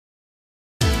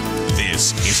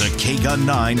This is a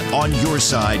KGUN9 On Your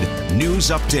Side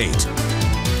news update.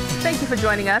 Thank you for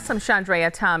joining us. I'm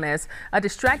Chandrea Thomas. A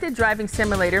distracted driving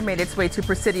simulator made its way to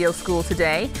Presidio School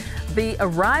today. The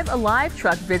Arrive Alive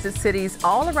truck visits cities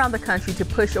all around the country to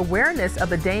push awareness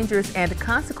of the dangers and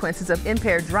consequences of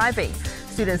impaired driving.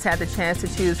 Students had the chance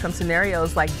to choose from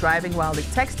scenarios like driving while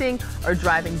texting or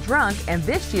driving drunk, and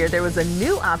this year there was a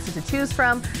new option to choose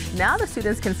from. Now the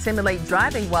students can simulate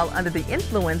driving while under the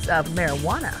influence of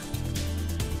marijuana.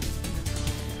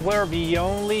 We're the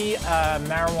only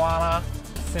marijuana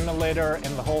simulator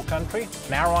in the whole country.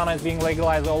 Marijuana is being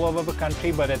legalized all over the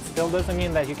country, but it still doesn't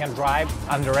mean that you can drive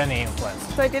under any influence.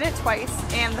 So I did it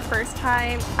twice, and the first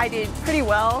time I did pretty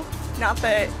well. Not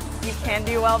that you can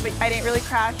do well, but I didn't really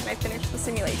crash and I finished the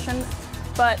simulation.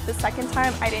 But the second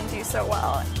time I didn't do so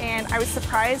well, and I was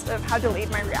surprised of how delayed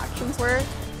my reactions were.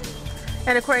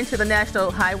 And according to the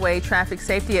National Highway Traffic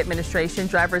Safety Administration,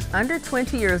 drivers under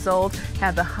 20 years old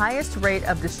have the highest rate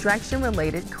of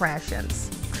distraction-related crashes.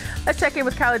 Let's check in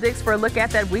with Kyler Dix for a look at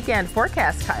that weekend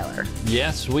forecast, Kyler.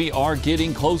 Yes, we are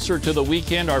getting closer to the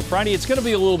weekend. Our Friday, it's going to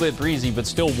be a little bit breezy, but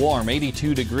still warm,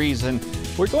 82 degrees. And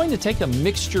we're going to take a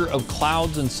mixture of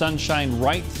clouds and sunshine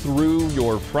right through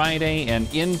your Friday and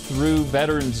in through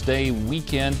Veterans Day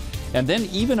weekend. And then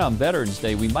even on Veterans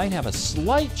Day, we might have a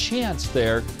slight chance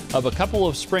there of a couple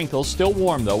of sprinkles. Still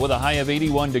warm, though, with a high of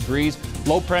 81 degrees.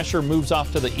 Low pressure moves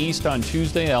off to the east on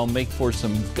Tuesday. That'll make for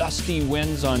some gusty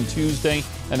winds on Tuesday,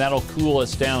 and that'll cool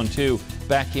us down, too,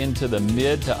 back into the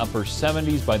mid to upper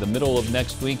 70s by the middle of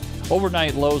next week.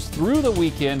 Overnight lows through the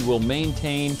weekend will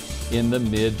maintain in the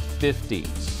mid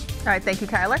 50s. All right, thank you,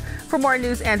 Kyler. For more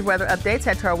news and weather updates,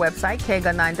 head to our website,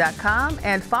 KGUN9.com,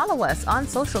 and follow us on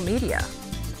social media.